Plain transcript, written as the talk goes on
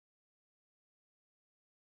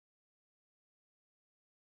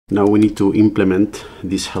Now we need to implement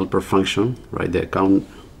this helper function, right? The count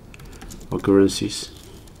occurrences.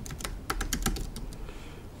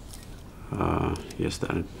 Yes,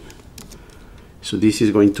 that. So this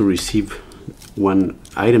is going to receive one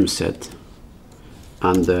item set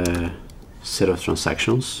and a set of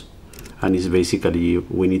transactions, and it's basically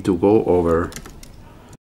we need to go over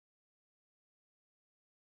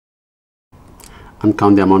and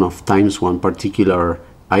count the amount of times one particular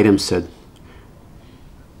item set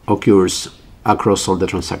occurs across all the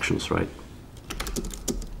transactions, right?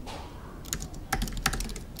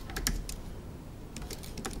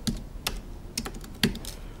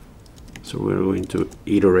 So we're going to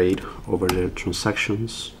iterate over the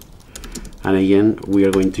transactions, and again we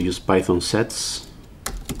are going to use Python sets.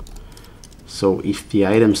 So if the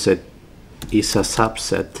item set is a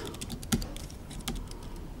subset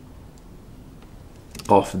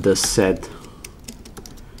of the set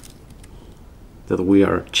that we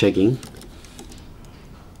are checking,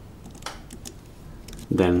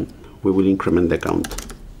 then we will increment the count.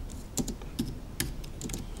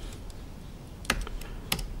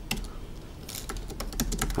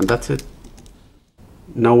 And that's it.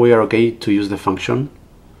 Now we are okay to use the function.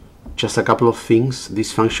 Just a couple of things.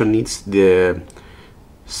 This function needs the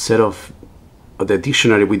set of the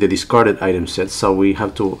dictionary with the discarded item set, so we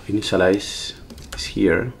have to initialize this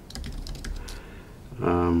here.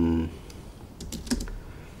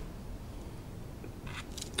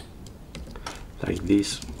 Like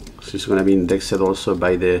this. So it's going to be indexed also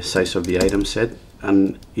by the size of the item set,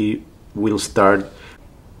 and it will start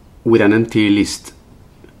with an empty list.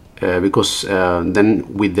 Because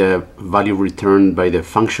then with the value returned by the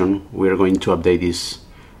function, we are going to update this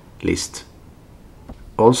list.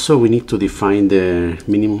 Also, we need to define the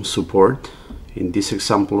minimum support. In this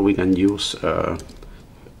example, we can use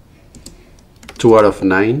 2 out of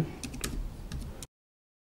 9.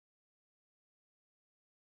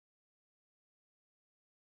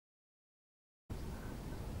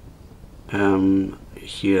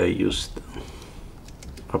 Here I used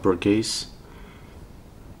uppercase.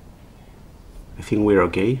 I think we're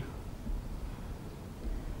okay.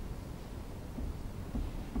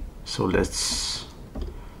 So let's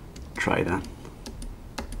try that.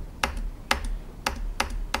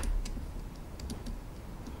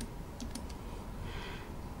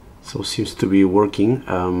 So seems to be working.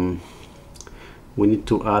 We need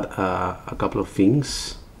to add a couple of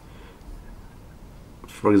things.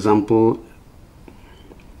 For example,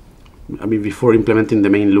 before implementing the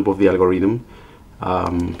main loop of the algorithm,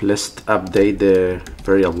 let's update the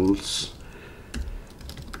variables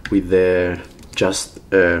with the just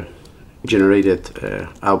generated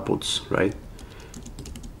outputs, right?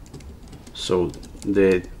 So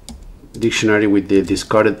the dictionary with the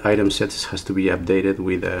discarded item sets has to be updated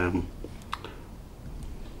with a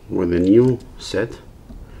new set.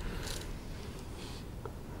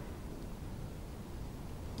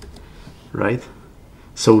 Right?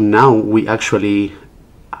 So now we actually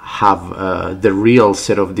have the real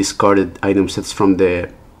set of discarded item sets from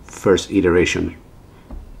the first iteration.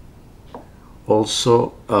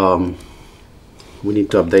 Also, we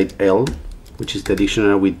need to update L, which is the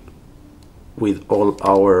dictionary with all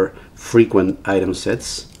our frequent item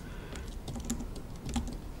sets,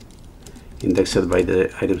 indexed by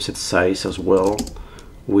the item set size as well,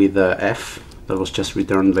 with F that was just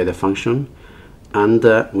returned by the function, and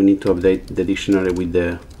we need to update the dictionary with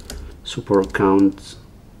the support count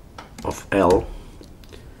of L.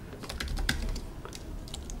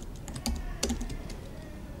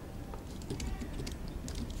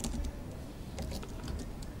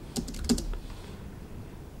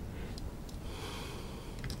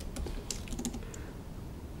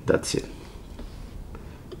 That's it.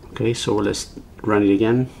 Okay, so let's run it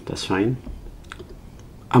again. That's fine.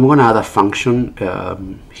 I'm gonna add a function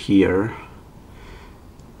here.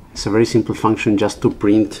 It's a very simple function just to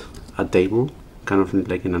print a table, kind of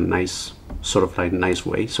like in a nice, sort of like nice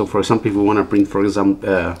way. So for example, if we want to print, for example,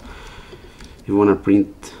 if we want to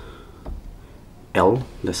print L,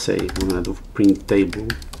 let's say we're going to do print table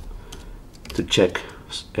to check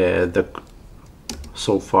the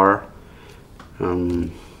so far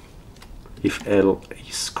if L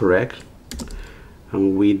is correct,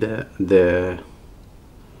 and with the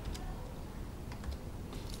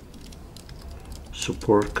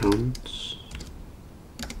support counts.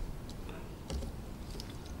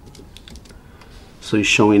 So it's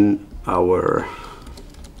showing our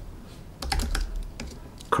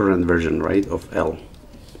current version, right, of L.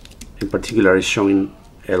 In particular, it's showing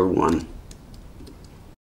L1.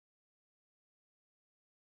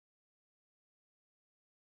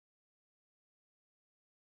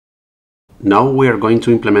 now we are going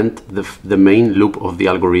to implement the main loop of the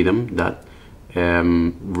algorithm that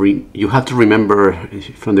you have to remember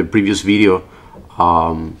from the previous video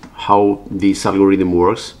how this algorithm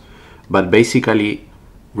works. But basically,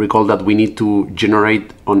 recall that we need to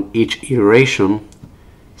generate on each iteration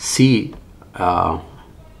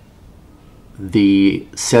the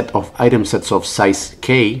set of item sets of size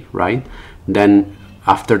k, right? Then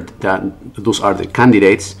after that, those are the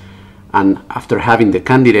candidates, and after having the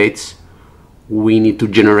candidates, we need to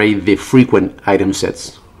generate the frequent item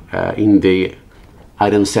sets in the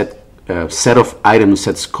item set of item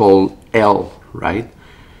sets called L, right?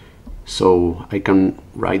 So I can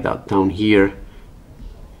write that down here.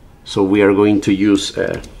 So we are going to use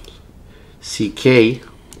CK.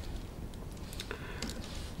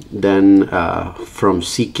 Then from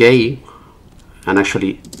CK, and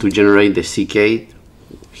actually to generate the CK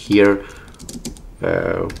here,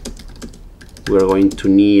 we're going to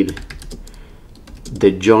need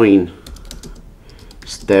the join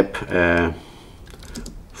step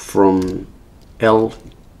from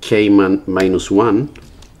LK minus 1.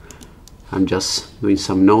 I'm just doing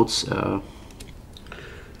some notes.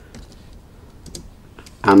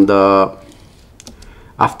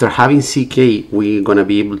 After having CK, we're gonna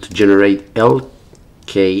be able to generate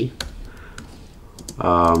LK,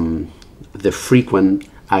 the frequent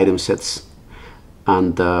item sets,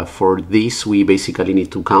 and for this we basically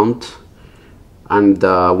need to count, and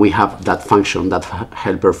we have that function, that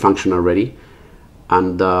helper function already,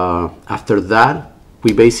 and after that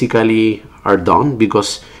we basically are done,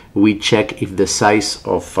 because we check if the size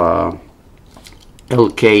of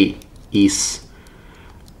LK is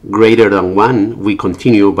greater than 1, we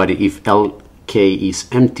continue, but if LK is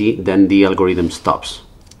empty, then the algorithm stops.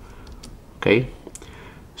 Okay,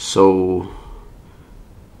 so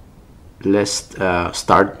let's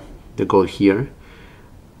start the code here.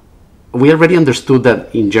 We already understood that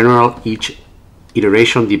in general each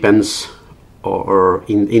iteration depends or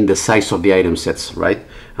in the size of the item sets, right?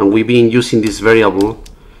 And we've been using this variable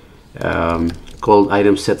called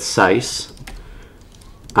item set size.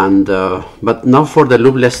 And but now for the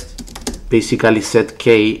loop, let's basically set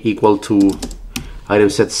k equal to item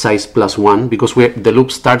set size plus 1, because the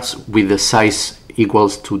loop starts with the size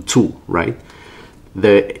equals to 2, right?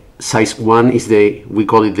 The size 1 is we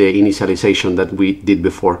call it the initialization that we did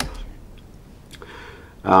before.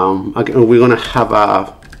 Okay, we're gonna have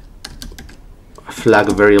a flag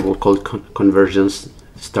variable called convergence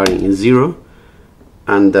starting in 0,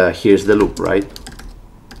 and here's the loop, right?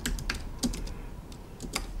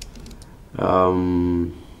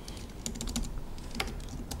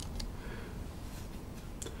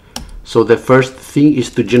 So the first thing is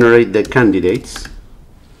to generate the candidates.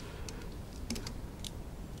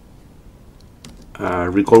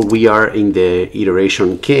 Recall we are in the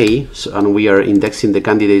iteration k, and we are indexing the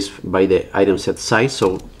candidates by the item set size,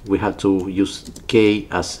 so we have to use k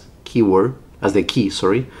as keyword, as the key,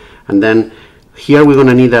 sorry. And then here we're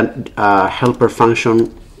gonna need a helper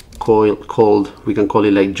function called, we can call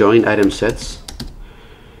it like join item sets.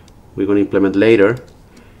 We're going to implement later,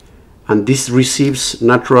 and this receives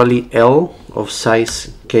naturally L of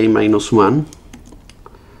size k minus 1,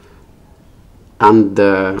 and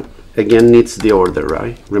again needs the order,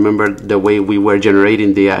 right? Remember the way we were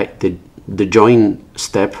generating the join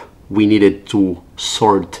step, we needed to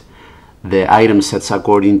sort the item sets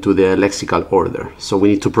according to the lexical order, so we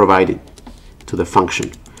need to provide it to the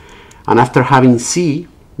function. And after having C,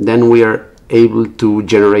 then we are able to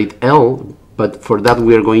generate L, but for that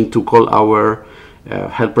we are going to call our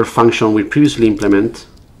helper function we previously implemented,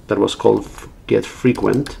 that was called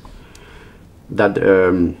getFrequent, that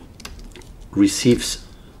receives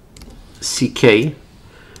CK,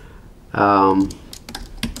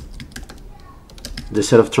 the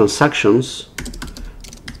set of transactions,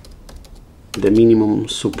 the minimum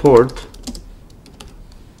support,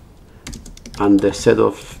 and the set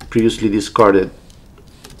of previously discarded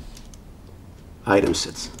item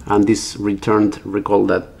sets. And this returned, recall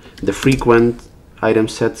that the frequent item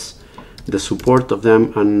sets, the support of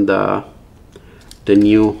them, and the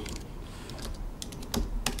new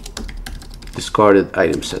discarded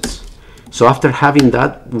item sets. So after having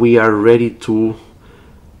that, we are ready to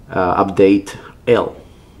update L,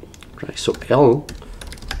 right? So L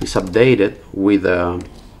is updated with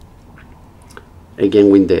again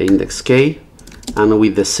with the index k and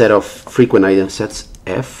with the set of frequent item sets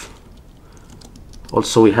F.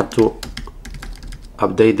 Also we have to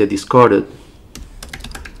update the discarded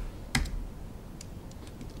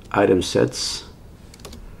item sets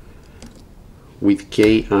with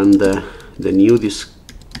k and the new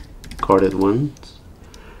discarded ones.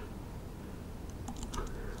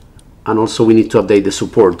 And also we need to update the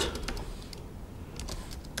support.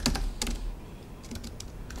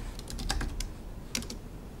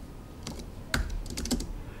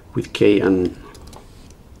 With k and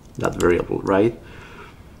that variable, right?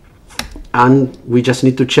 And we just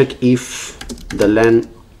need to check if the len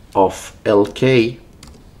of lk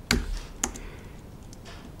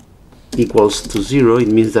equals to 0, it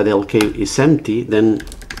means that lk is empty. Then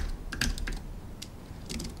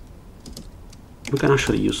we can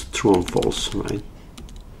actually use true and false, right?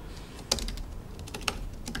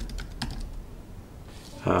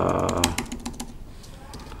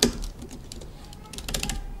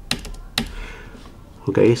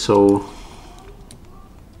 Okay, so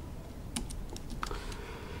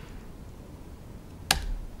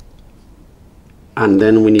and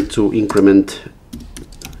then we need to increment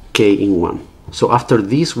k in 1. So after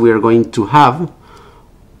this we are going to have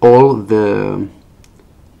all the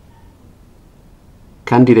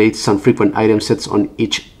candidates and frequent item sets on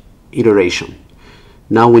each iteration.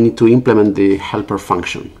 Now we need to implement the helper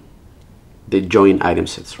function, the join item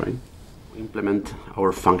sets, right? Implement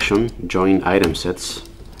our function join item sets.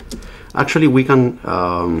 Actually we can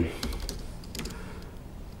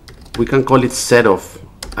call it set of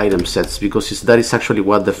item sets, because that is actually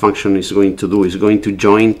what the function is going to do. It's going to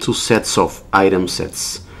join two sets of item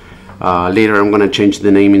sets. Later I'm going to change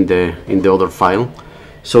the name in the other file.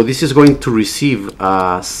 So this is going to receive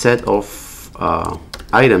a set of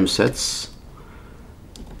item sets,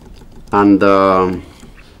 and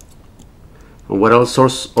what else?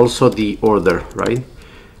 Also the order, right?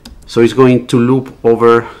 So it's going to loop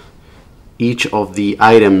over each of the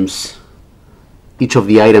item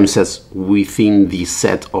sets within the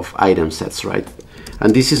set of item sets, right?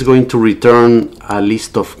 And this is going to return a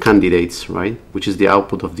list of candidates, right? Which is the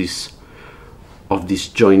output of this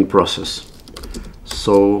join process.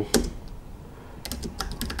 So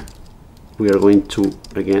we are going to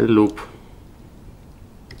again loop,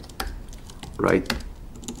 right?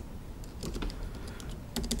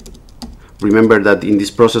 Remember that in this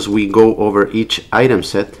process we go over each item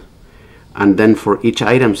set, and then for each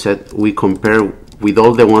item set we compare with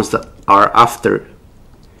all the ones that are after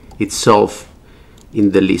itself in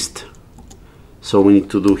the list. So we need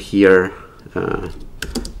to do here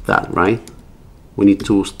that, right? We need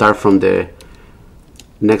to start from the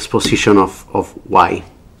next position of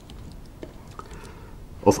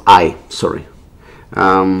I, sorry.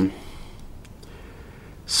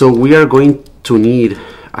 So we are going to need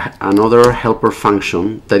another helper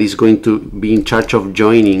function that is going to be in charge of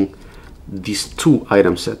joining these two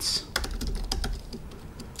item sets,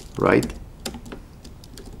 right?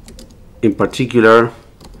 In particular,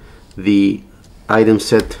 the item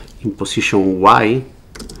set in position Y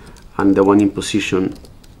and the one in position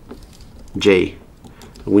J.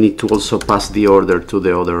 We need to also pass the order to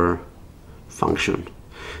the other function.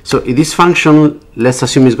 So this function, let's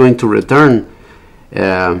assume, is going to return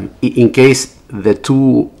in case the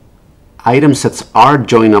two item sets are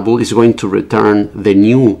joinable, is going to return the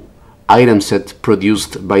new item set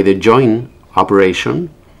produced by the join operation,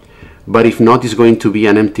 but if not, it's going to be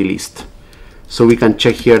an empty list. So we can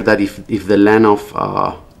check here that if the len of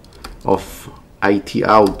it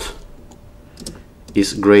out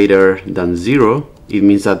is greater than 0, it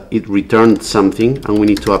means that it returned something, and we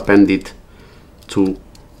need to append it to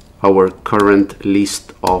our current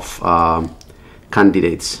list of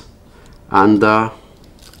candidates. And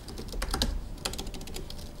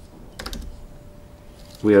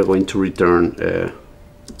we are going to return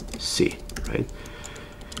C, right?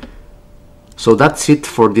 So that's it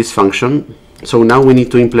for this function. So now we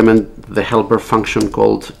need to implement the helper function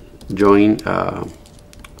called join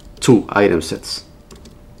two item sets.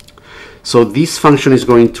 So this function is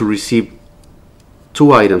going to receive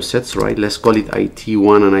two item sets, right? Let's call it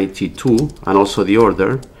IT1 and IT2, and also the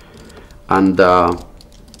order. And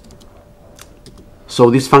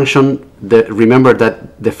so this function, remember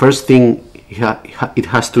that the first thing it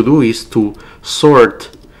has to do is to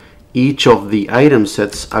sort each of the item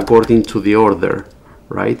sets according to the order,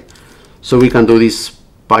 right? So we can do this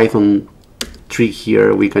Python trick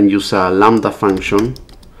here. We can use a lambda function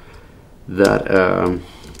that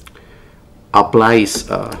applies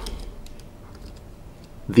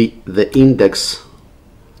the index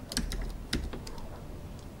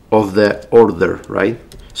of the order, right?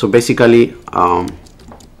 So basically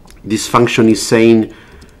this function is saying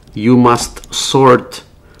you must sort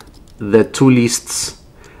the two lists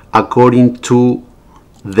according to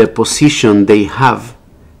the position they have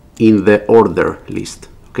in the order list.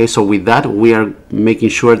 Okay, so with that we are making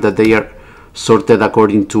sure that they are sorted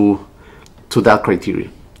according to that criteria.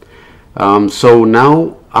 So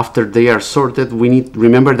now, after they are sorted, we need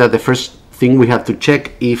remember that the first thing we have to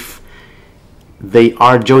check if they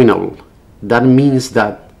are joinable. That means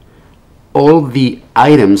that all the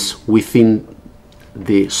items within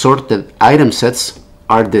the sorted item sets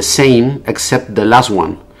are the same except the last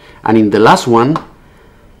one, and in the last one,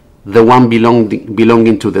 the one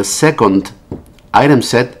belonging to the second item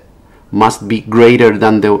set must be greater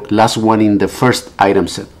than the last one in the first item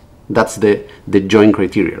set. That's the join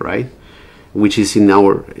criteria, right? Which is in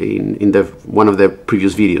the one of the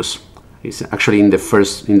previous videos. It's actually in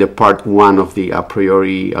the part 1 of the a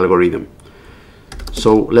priori algorithm.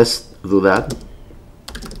 So let's do that.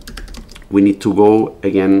 We need to go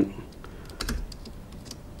again,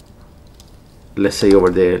 let's say over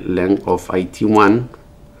the length of IT1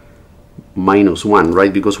 minus 1,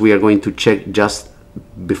 right? Because we are going to check just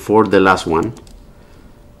before the last one,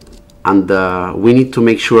 and we need to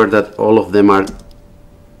make sure that all of them are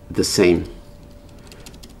the same.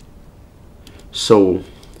 So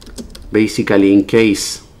basically, in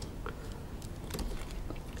case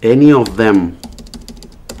any of them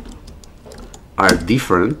are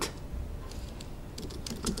different,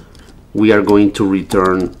 we are going to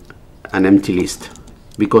return an empty list,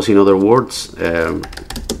 because in other words,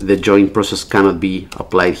 the join process cannot be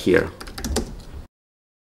applied here.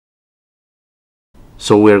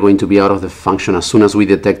 So we are going to be out of the function as soon as we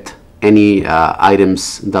detect any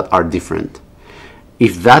items that are different.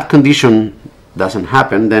 If that condition doesn't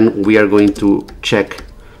happen, then we are going to check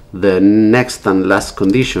the next and last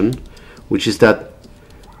condition, which is that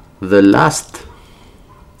the last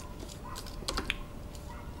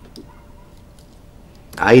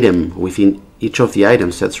item within each of the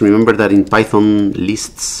item sets. Remember that in Python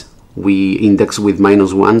lists we index with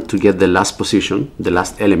 -1 to get the last position, the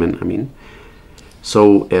last element, I mean.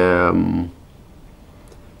 So I'm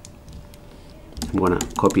gonna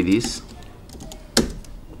copy this.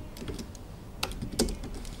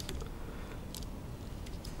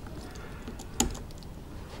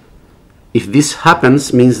 If this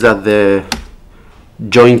happens, means that the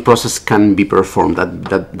join process can be performed.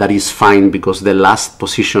 That is fine, because the last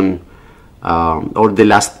position or the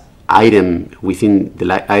last item within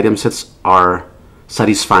the item sets are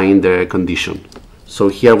satisfying the condition. So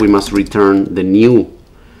here we must return the new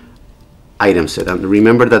item set. And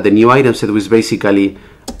remember that the new item set was basically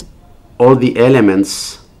all the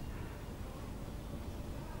elements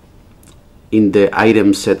in the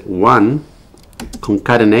item set 1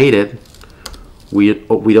 concatenated with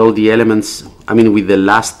all the elements, I mean with the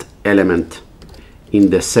last element in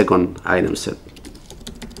the second item set.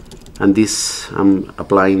 And this, I'm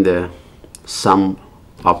applying the sum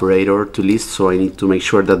operator to list, so I need to make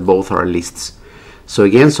sure that both are lists. So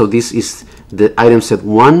again, so this is the item set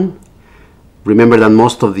 1. Remember that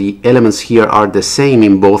most of the elements here are the same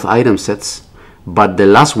in both item sets, but the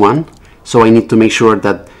last one, so I need to make sure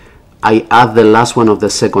that I add the last one of the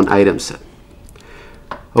second item set.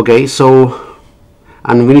 Okay, so,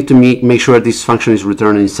 and we need to make sure this function is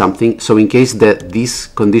returning something. So in case that this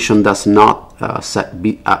condition does not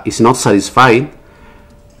is not satisfied,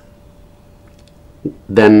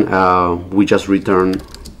 then we just return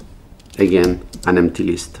again an empty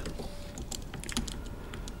list.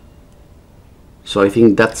 So I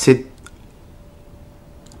think that's it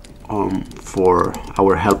for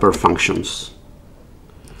our helper functions.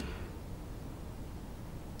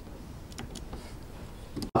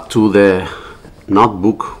 Up to the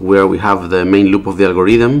notebook where we have the main loop of the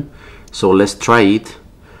algorithm. So let's try it.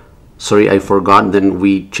 Sorry, I forgot, then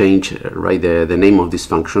we change right the name of this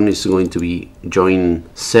function is going to be join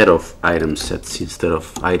set of item sets instead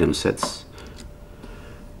of item sets.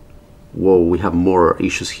 Whoa, we have more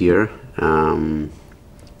issues here.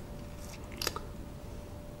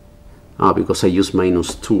 Because I use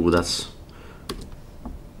 -2,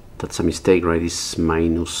 that's a mistake, right? It's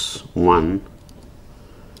 -1.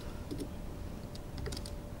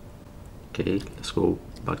 Okay, let's go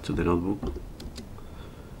back to the notebook.